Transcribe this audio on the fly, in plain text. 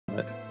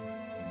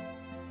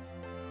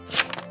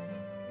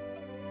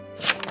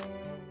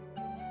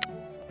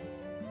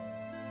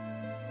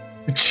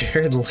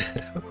Jared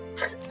Leto.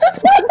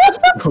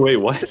 Wait,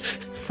 what?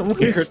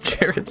 Where's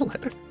Jared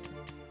Leto?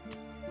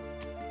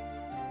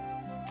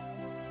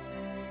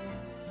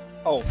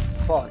 Oh,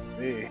 fuck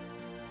me.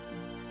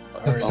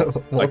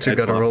 Walter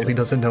got a roll. He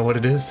doesn't know what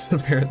it is,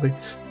 apparently.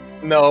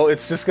 No,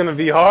 it's just gonna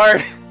be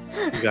hard.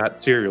 You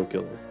got serial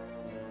killer.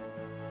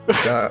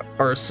 Got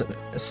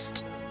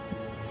arsonist.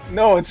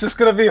 No, it's just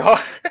gonna be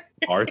hard.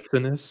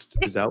 Arsonist?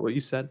 Is that what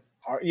you said?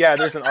 Yeah,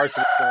 there's an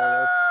arsonist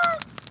on this.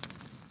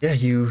 Yeah,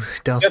 you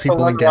douse Get the people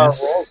in one round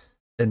gas roll.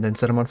 and then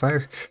set them on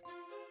fire.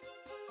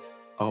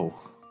 Oh,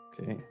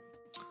 okay.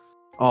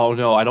 Oh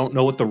no, I don't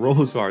know what the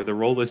roles are. The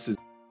role list is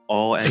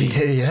all N.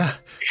 Yeah.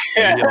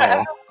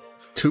 Yeah.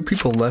 2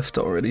 people left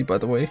already, by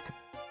the way.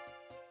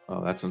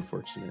 Oh, that's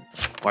unfortunate.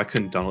 Why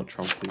couldn't Donald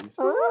Trump leave?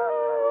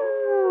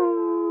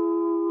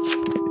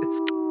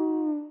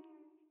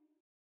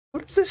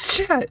 What is this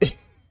chat?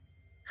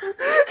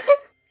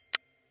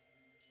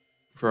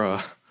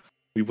 Bruh,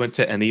 we went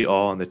to any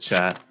all in the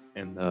chat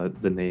and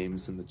the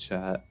names in the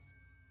chat.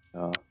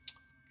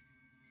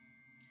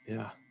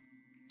 Yeah.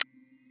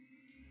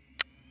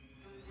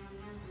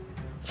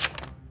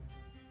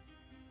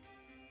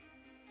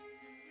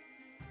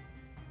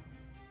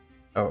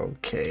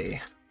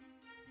 Okay.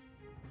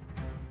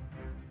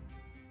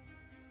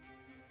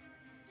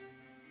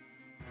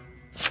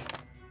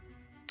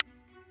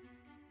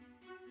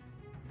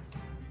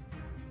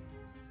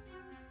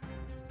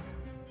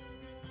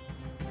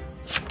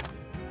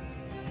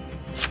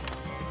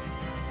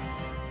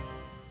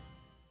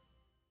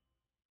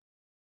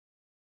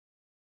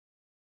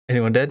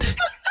 Anyone dead?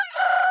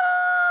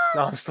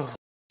 No, I'm still.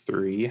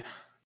 3.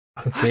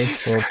 Okay,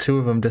 well, 2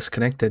 of them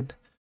disconnected.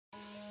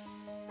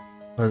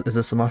 Is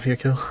this a Mafia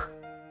kill?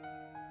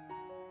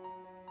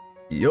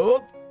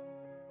 Yup!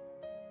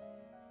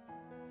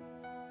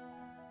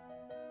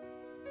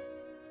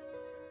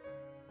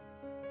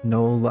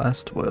 No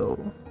last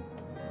will.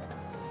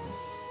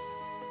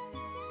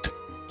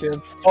 Get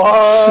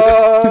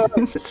fucked!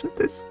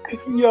 This-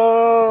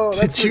 Yo!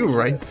 Did you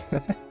write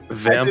that?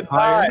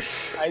 Vampire?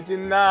 I did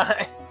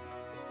not.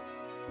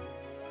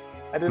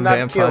 I did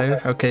not kill Vampire?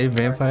 that. Okay,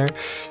 vampire.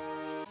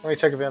 Let me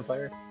check a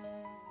vampire.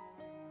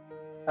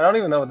 I don't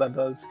even know what that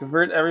does.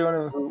 Convert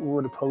everyone who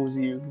would oppose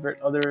you.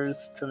 Convert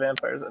others to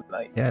vampires at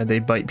night. Yeah, they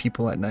bite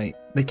people at night.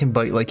 They can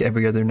bite like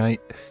every other night.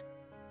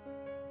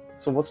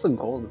 So what's the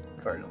goal of the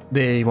vampire?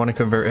 They want to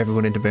convert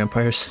everyone into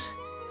vampires.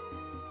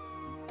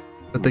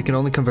 But they can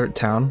only convert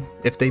town.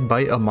 If they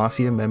bite a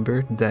Mafia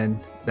member, then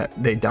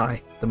they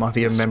die. The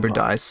Mafia member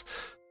dies.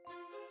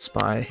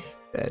 Spy,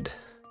 dead.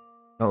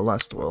 No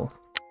last will.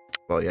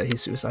 Well, yeah, he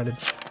suicided.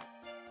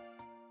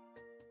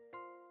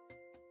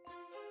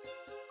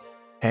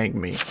 Hang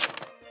me.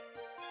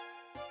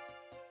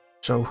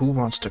 So who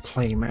wants to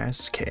claim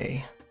as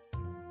K?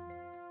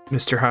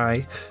 Mr.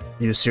 High,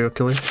 you a serial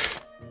killer?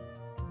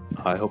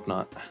 I hope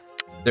not.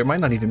 There might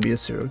not even be a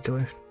serial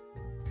killer.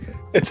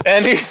 It's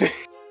anything.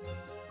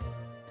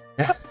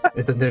 Yeah,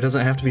 there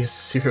doesn't have to be a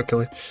serial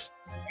killer.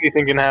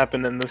 Anything can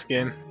happen in this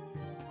game.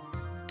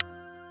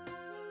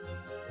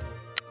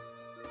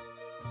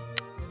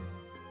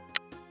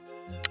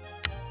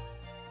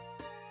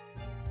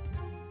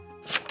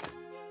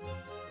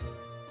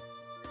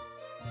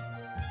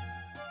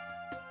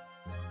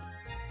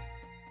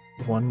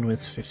 One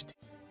with 50.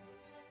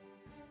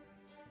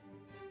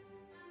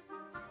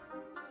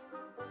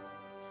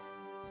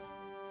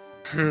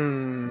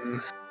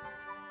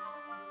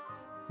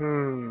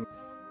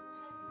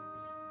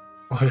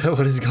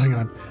 What is going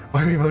on?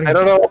 Why are we voting? I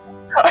don't know.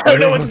 I don't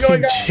know what's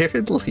going on.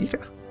 Jared Leto.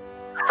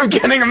 I'm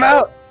getting him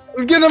out.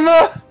 I'm getting him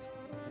out.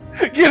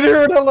 Get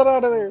her the hell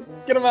out of there.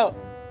 Get him out.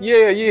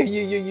 Yeah.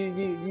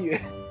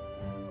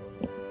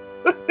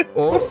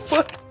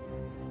 Oh.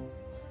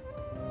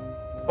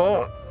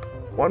 Oh.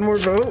 One more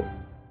vote.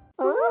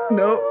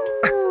 No.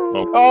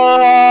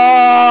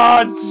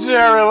 Oh,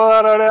 Jared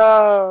Leto,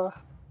 no.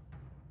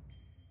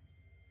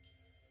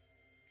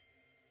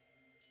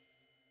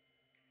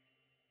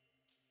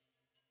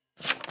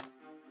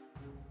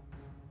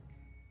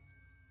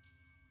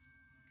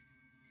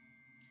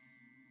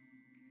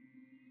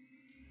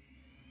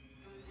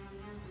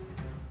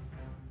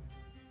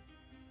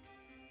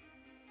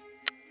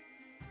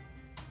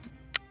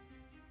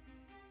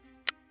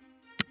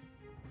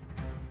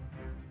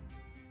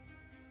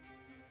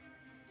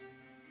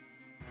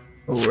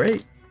 All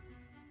right.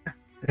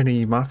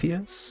 Any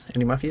mafias?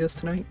 Any mafias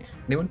tonight?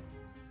 Anyone?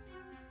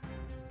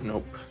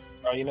 Nope.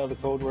 Oh, you know the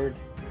code word.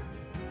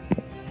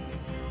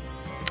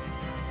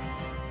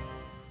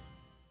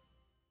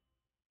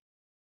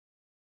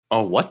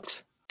 Oh,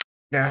 what?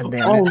 God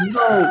damn Oh it.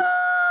 no!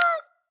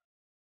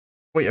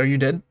 Wait, are you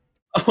dead?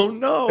 Oh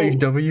no! Are you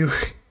W?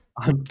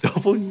 I'm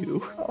W.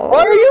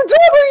 Why are you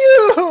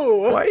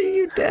W? Why are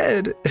you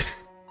dead?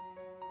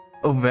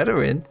 Oh,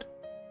 veteran.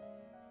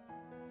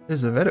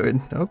 There's a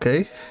veteran.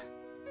 Okay.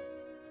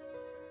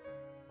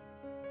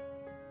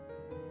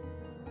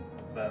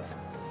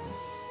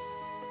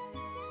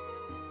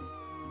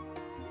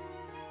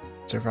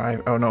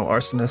 Survive. Oh no,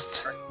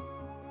 arsonist.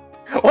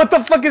 What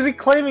the fuck is he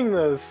claiming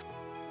this?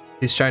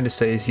 He's trying to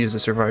say he was a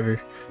survivor,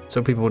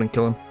 so people wouldn't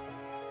kill him.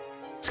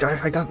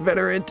 SkyHigh got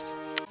veteran.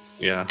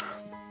 Yeah.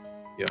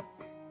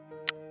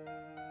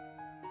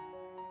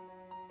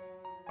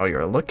 Oh,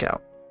 you're a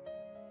lookout.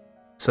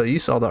 So you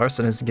saw the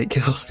arsonist get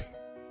killed.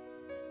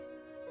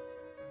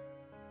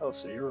 Oh,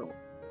 so you're.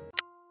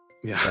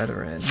 Yeah.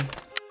 Veteran.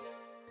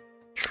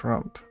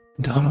 Trump.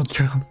 Donald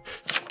Trump.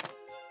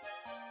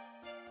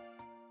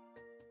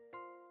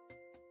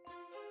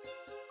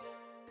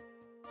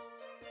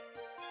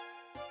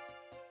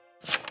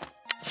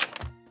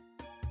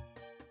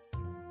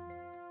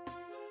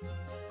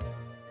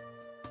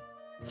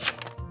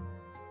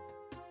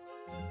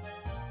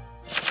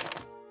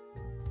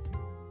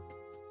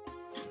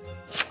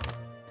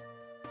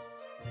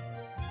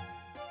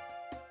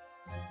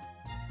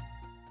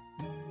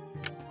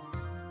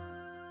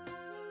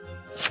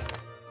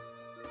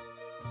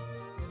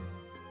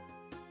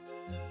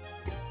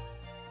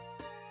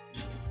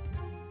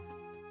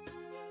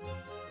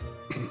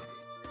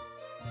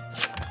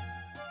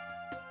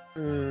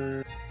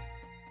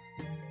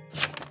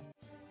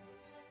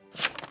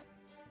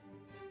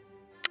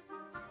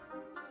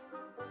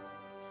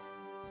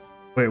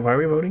 Wait, why are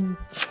we voting?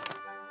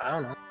 I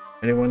don't know.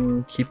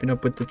 Anyone keeping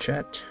up with the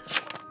chat?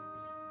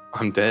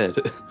 I'm dead.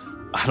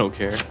 I don't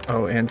care.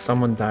 Oh, and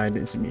someone died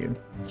is immune.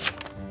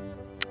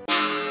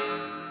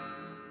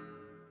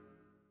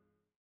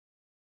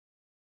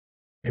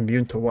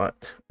 Immune to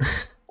what?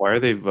 Why are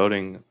they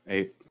voting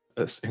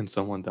and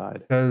someone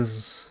died?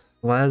 Because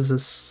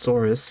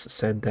Lazosaurus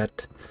said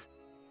that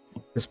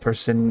this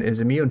person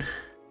is immune.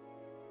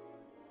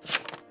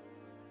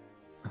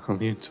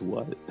 Immune to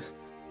what?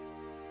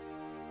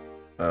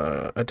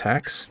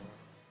 Attacks?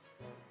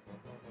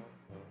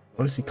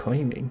 What is he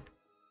claiming?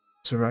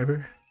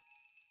 Survivor?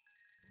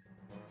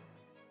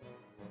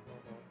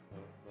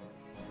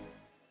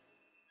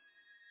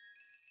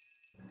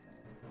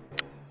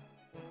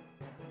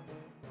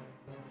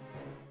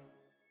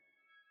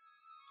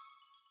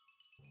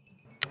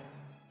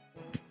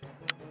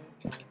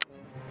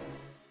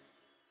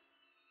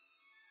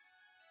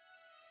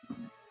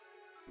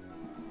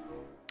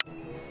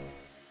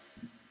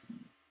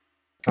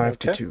 Five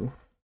to Okay. 2.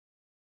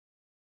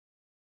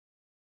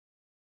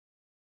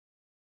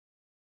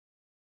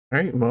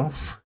 Alright, well,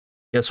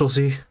 guess we'll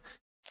see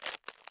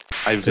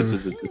I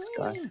visited this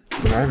guy.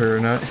 survivor or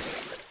not.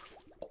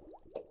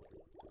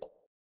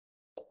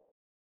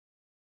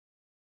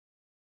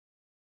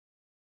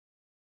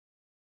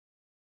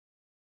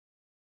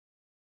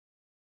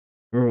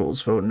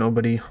 Rules: vote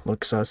nobody,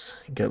 look sus,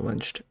 get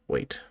lynched.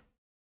 Wait.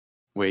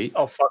 Wait,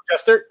 Oh fuck,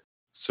 Chester.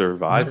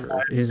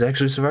 Survivor? He's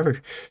actually survivor.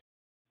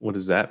 What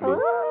does that mean?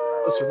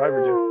 What's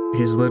Survivor do?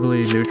 He's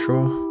literally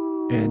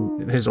neutral,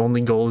 and his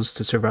only goal is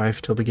to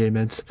survive till the game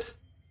ends.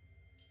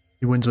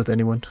 He wins with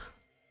anyone.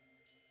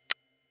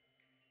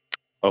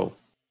 Oh.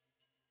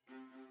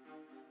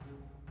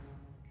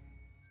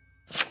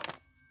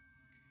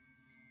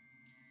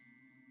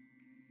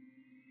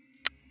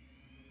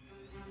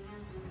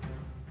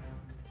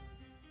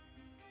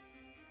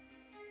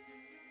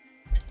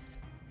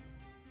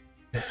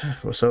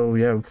 So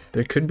yeah,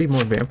 there could be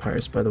more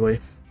vampires, by the way.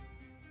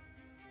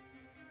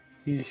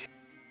 Yeesh.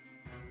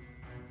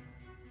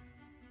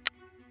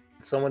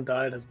 Someone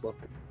died has left.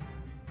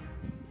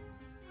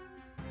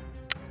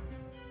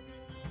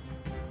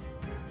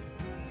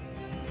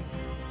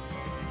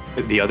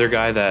 The other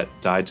guy that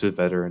died to the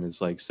veteran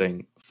is like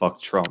saying fuck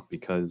Trump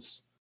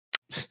because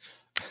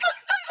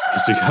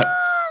he got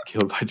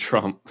killed by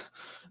Trump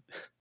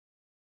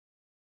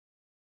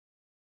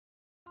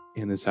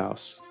in his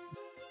house.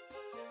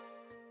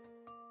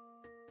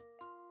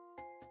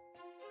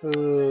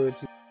 Oh,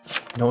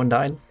 No one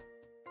died.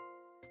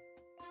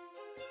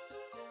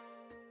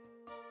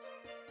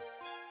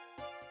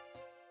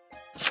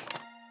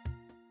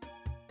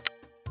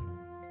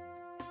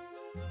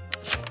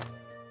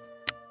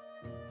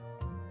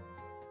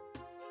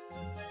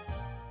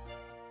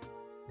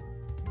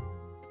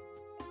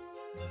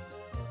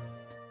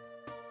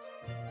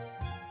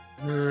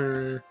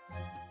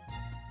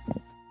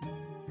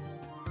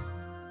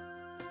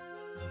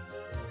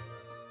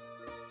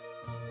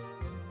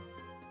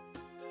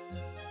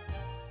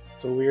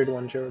 It's a weird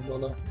one, Jared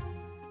Leto.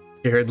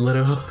 Jared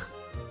Leto.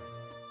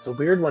 It's a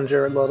weird one,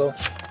 Jared Leto.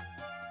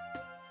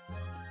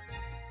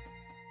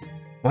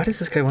 Why does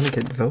this guy want to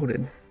get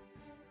voted?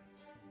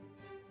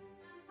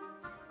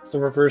 It's the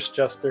reverse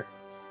Jester.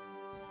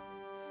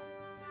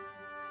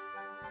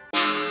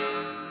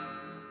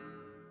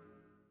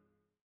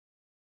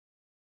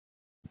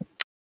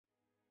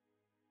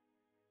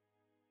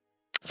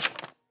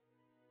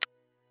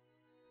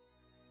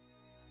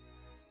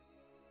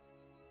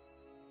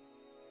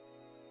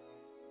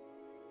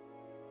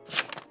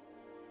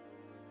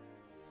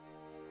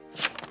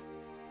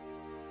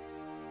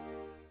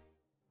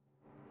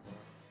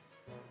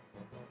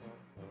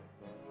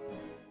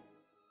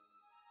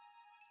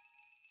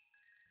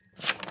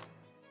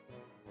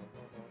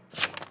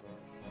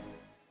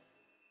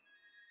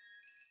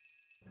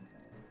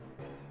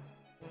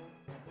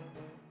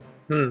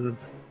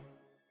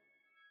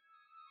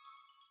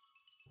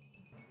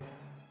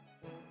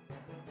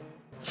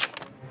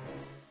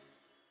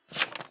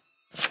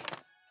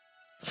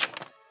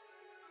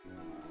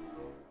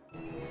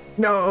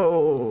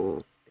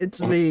 No,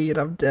 it's me and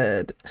I'm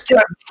dead.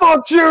 Get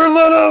fucked, Jared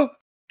Leto!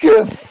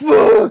 Get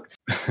fucked!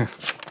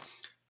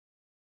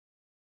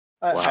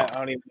 Wow. I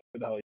don't even know what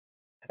the hell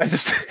I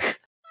just...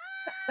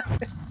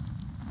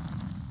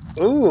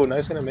 Ooh,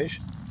 nice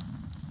animation.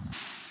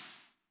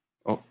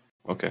 Oh,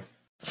 okay.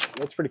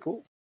 That's pretty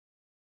cool.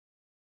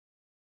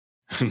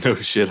 No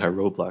shit, I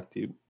roadblocked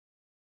you.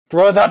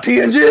 Bro, that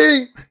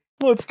PNG!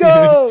 Let's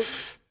go!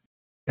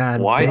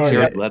 God Why damn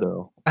Jared it.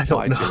 Leto? I don't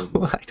Why know. Jared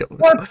Leto? I don't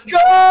know. Let's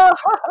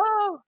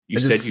go! You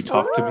I said just- you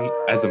talked to me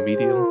as a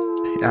medium?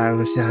 I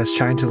was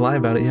trying to lie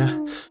about it,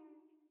 yeah.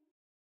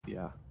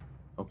 Yeah.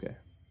 Okay.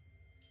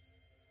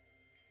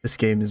 This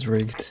game is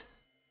rigged.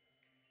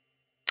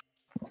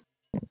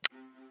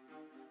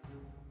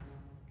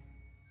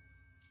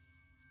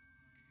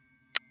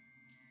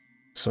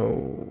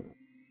 So,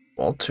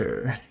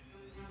 Walter,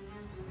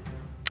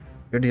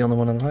 you're the only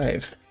one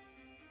alive.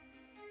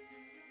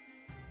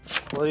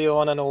 What do you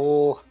want to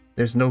know?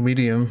 There's no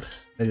medium,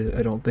 I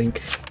don't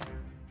think.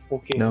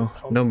 Okay. No,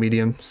 no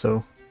medium,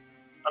 so...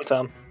 I'm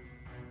Tom.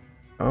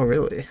 Oh,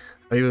 really?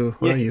 Are you...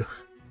 What Yeah. are you?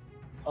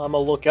 I'm a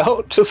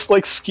lookout, just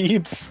like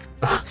Skeebs.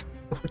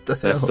 What the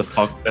That's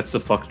hell? the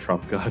fuck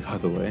Trump guy, by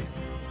the way.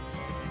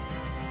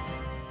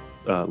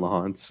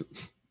 Lehaunts.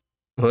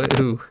 What?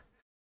 Who?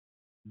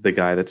 The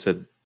guy that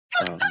said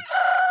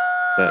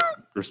that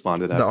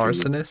responded The after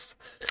arsonist?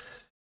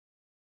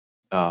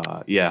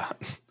 you. Yeah.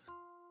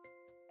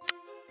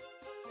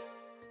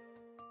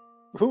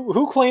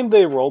 Who claimed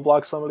they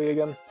roadblocked somebody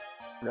again?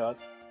 Forgot.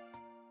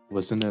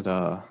 Wasn't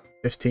it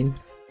 15?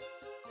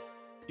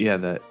 yeah,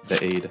 the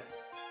aide.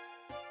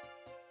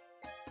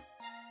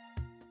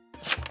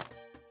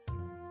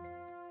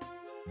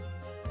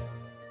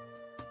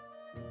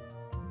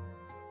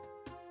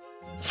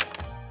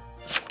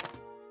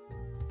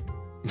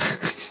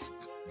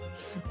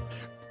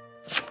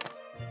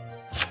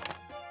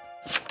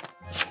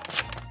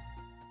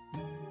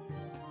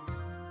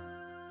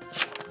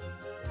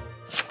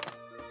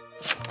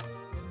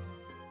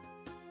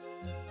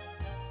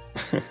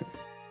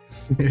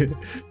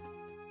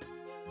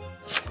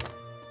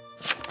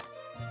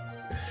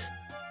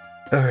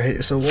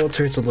 Alright, so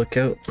Walter's a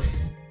lookout.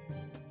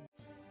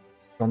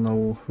 Don't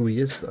know who he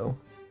is, though.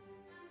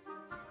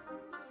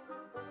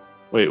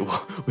 Wait,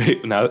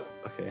 wait, now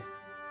okay.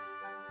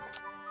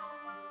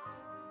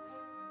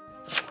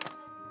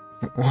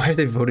 Why are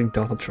they voting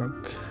Donald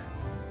Trump?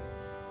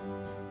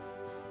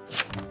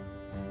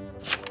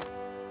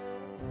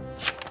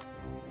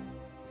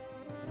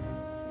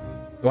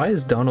 Why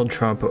is Donald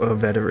Trump a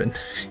veteran?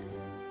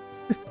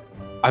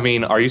 I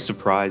mean, are you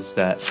surprised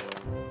that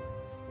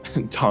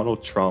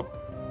Donald Trump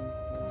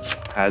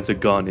has a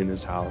gun in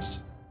his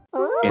house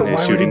and Why is would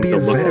he shooting be the a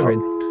lookout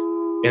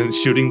veteran? and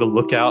shooting the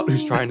lookout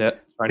who's trying to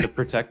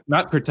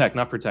not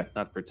protect,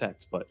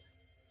 but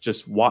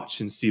just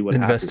watch and see what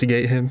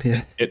Investigate happens.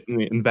 him, yeah.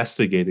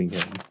 Investigating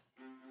him.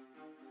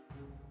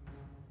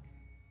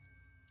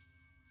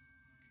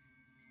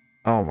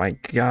 Oh my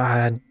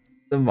god.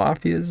 The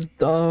Mafia is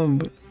dumb.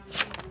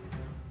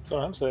 That's what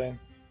I'm saying.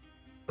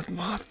 The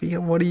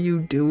Mafia, what are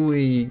you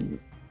doing?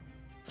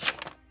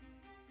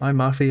 My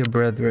Mafia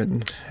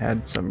brethren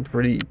had some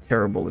pretty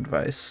terrible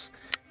advice.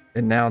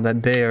 And now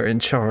that they are in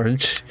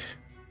charge,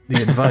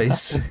 the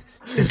advice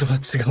is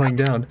what's going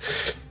down.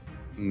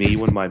 Me,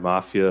 when my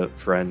Mafia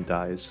friend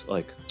dies,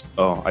 like,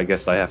 oh, I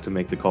guess I have to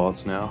make the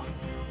calls now.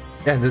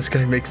 Yeah, this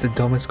guy makes the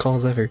dumbest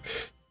calls ever.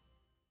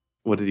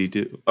 What did he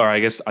do? Or I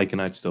guess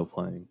Iconite's still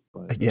playing.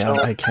 But Yeah,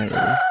 I can't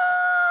really.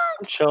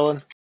 I'm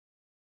chilling.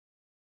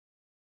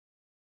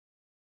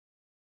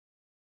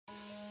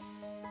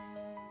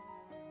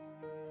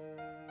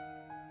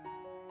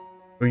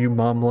 Were you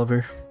mom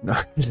lover? No,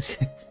 just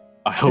kidding.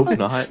 I hope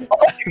not.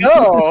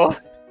 No!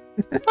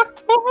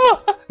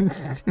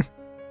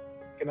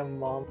 Get him,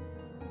 mom.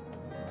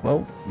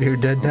 Well, you're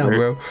dead now, There-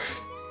 bro.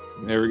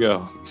 There we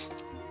go.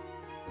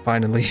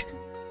 Finally.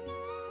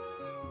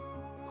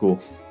 Cool.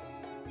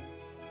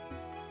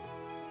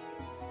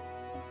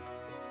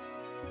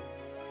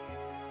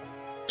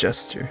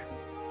 Jester.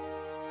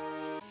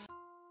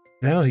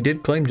 No, he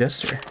did claim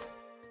Jester.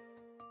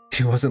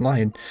 He wasn't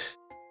lying.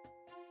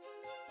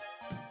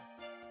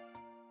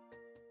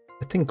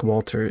 I think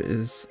Walter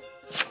is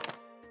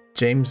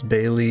James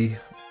Bailey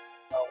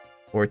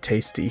or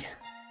Tasty.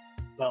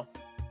 No.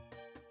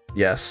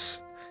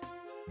 Yes.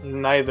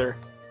 Neither.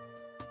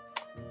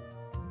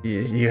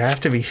 You have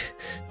to be.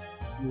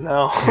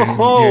 No.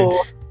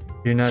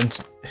 You're not.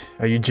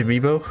 Are you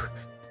Jamibo?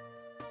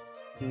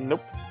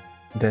 Nope.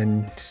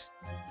 Then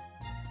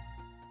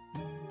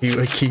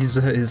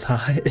Akiza is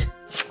hot.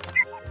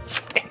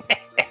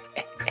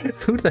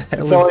 Who the hell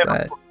It's is only-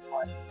 that?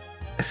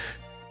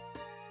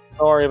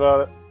 Don't worry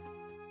about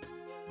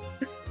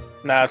it.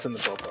 Nah, it's in the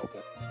profile.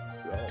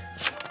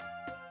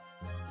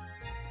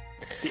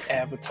 The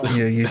avatar.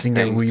 You're using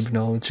your Thanks. weeb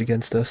knowledge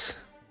against us.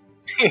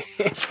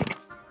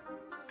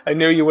 I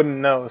knew you wouldn't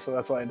know, so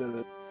that's why I did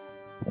it.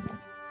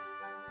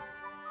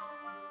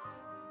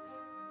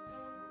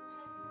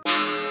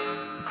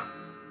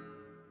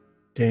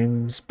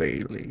 James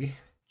Bailey.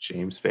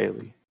 James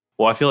Bailey.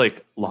 Well, I feel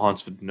like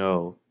lehaunts would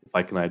know if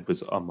Iconide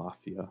was a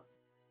Mafia.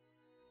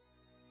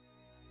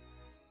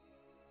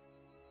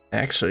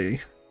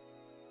 Actually,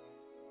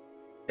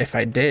 if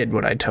I did,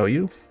 would I tell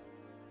you?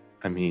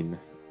 I mean,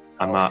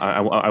 I'm not.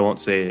 I won't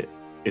say it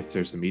if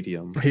there's a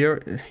medium. He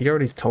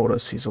already told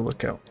us he's a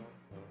lookout.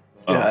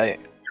 Oh, Yeah,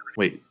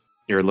 wait,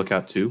 you're a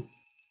lookout too?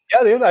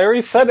 yeah, dude. I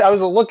already said I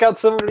was a lookout.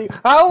 Somebody.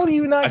 How do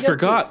you not? I get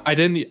forgot. This? I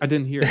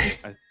didn't hear it.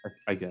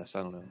 I guess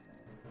I don't know.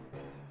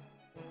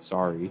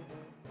 Sorry,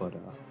 but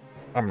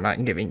I'm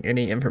not giving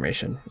any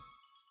information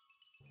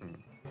Hmm.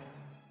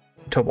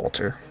 to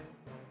Walter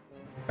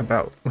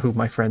about who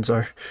my friends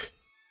are.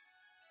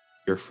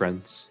 Your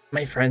friends.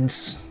 My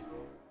friends.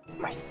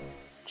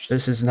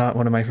 This is not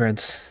one of my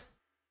friends.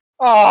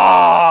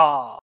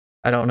 Ah.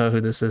 I don't know who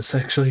this is,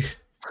 actually.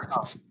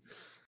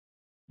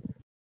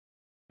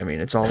 I mean,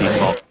 it's all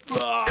Default.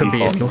 could be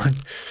Default. anyone.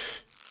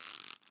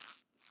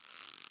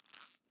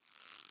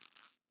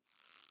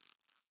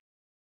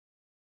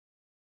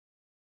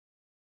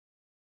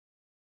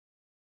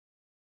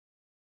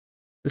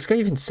 This guy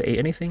even say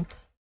anything?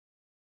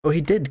 Oh,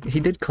 he did. He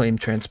did claim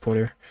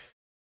transporter,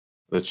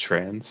 The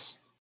trans.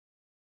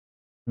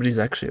 but he's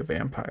actually a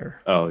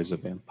vampire. Oh, he's a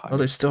vampire. Oh,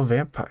 there's still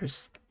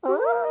vampires.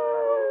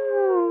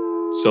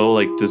 So,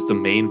 like, does the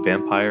main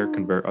vampire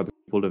convert other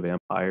people to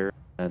vampire?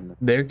 And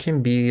There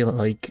can be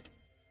like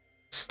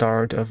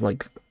start of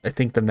like I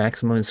think the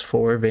maximum is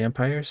 4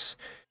 vampires,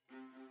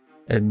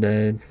 and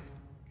then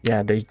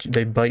yeah,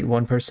 they bite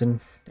one person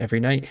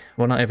every night.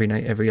 Well, not every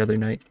night, every other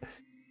night.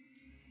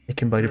 They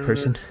can bite a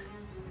person.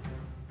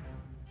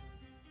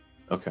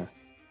 okay,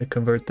 They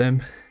convert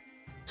them.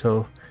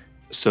 So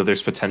so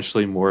there's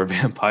potentially more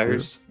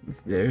vampires.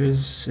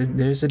 there's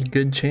a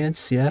good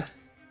chance, yeah.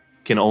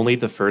 Can only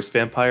the first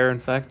vampire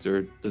infect,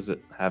 or does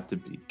it have to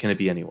be? Can it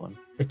be anyone?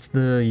 It's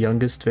the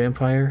youngest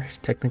vampire,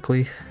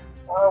 technically.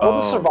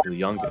 Oh, the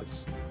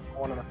youngest. I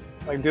wanna know.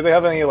 Like, do they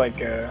have any like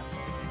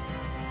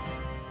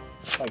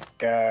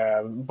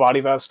body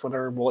vest,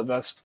 whatever, bullet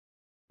vest?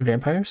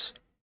 Vampires?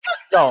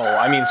 No,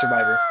 I mean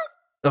survivor.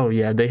 Oh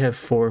yeah, they have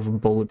 4 of them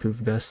bulletproof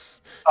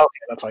vests. Okay,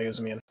 that's why he was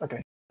me in.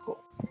 Okay, cool.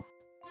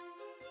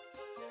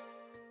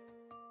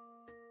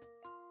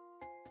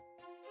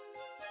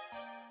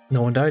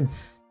 No one died.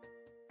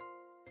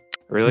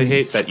 I really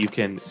hate that you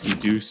can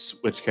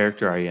deduce which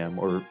character I am,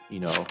 or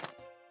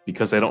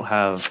because I don't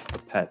have a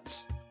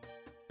pet.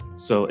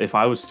 So if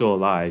I was still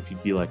alive,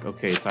 you'd be like,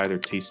 okay, it's either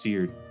Tasty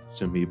or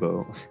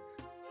Jamibo.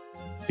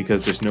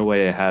 Because there's no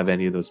way I have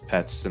any of those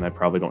pets, and I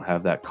probably don't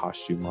have that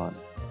costume on.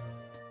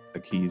 The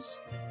keys.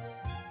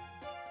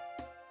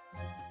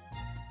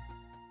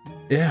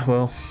 Yeah,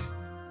 well,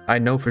 I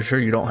know for sure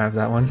you don't have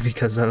that one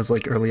because that was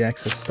like early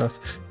access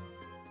stuff.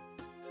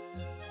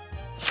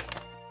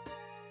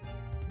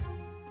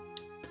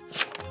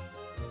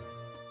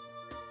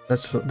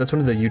 That's one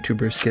of the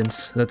YouTuber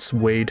skins. That's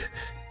Wade,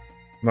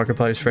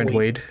 Markiplier's friend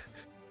Wade.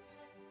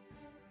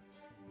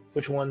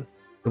 Which one?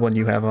 The one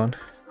you have on.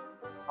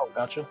 Oh,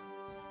 gotcha.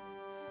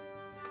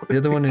 The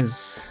other one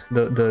is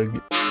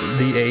the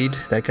aide.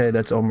 That guy.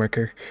 That's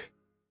Omricker.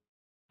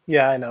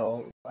 Yeah, I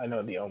know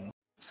the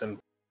symbol.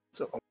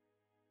 So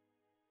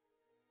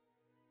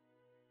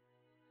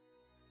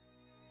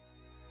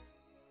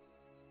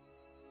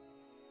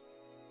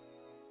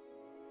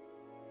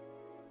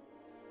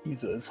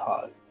Pizza is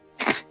hot.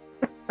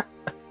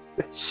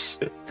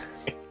 Shit.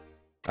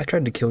 I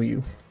tried to kill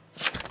you.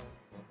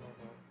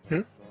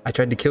 Hmm? I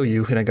tried to kill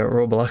you and I got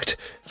roadblocked.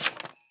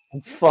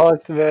 I'm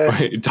fucked, man.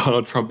 Wait,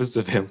 Donald Trump is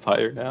a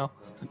vampire now?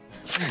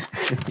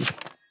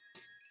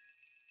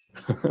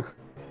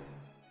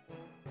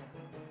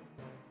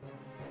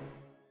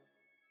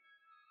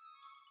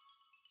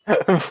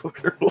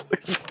 Literally.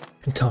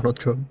 Donald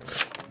Trump.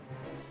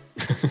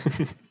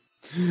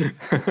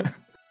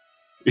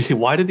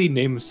 Why did he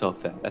name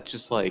himself that? That's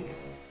just like,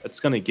 that's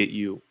gonna get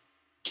you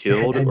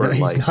killed, And or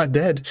he's like not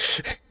dead.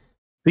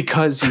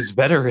 because he's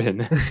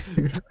veteran.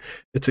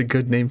 It's a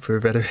good name for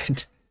a veteran.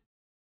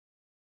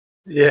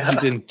 Yeah. He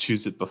didn't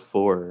choose it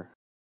before.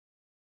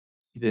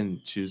 He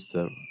didn't choose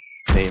the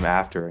name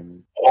after. I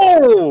mean,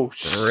 Oh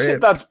shit,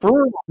 Rip. that's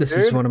brutal. This dude.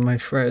 is one of my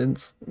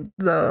friends.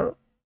 No,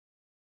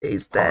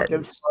 he's dead.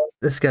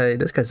 This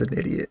guy's an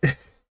idiot.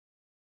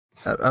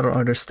 I don't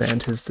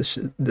understand his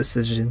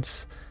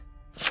decisions.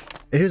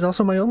 He was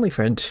also my only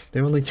friend.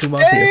 There were only 2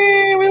 Mafia.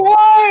 Hey, we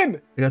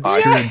won! I got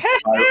screwed.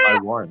 I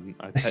won.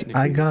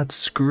 I got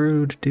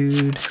screwed,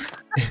 dude.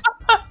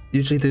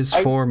 Usually there's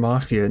 4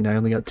 Mafia, and I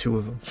only got 2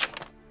 of them.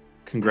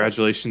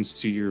 Congratulations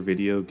to your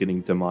video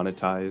getting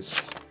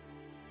demonetized.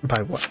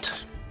 By what?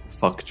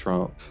 Fuck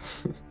Trump.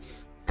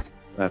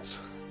 That's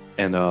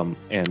and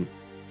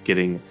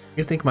getting.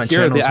 You think my Here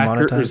are channel's the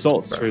accurate monetized?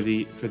 results Bro.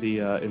 for the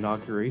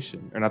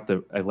inauguration, or not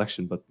the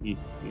election, but the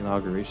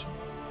inauguration.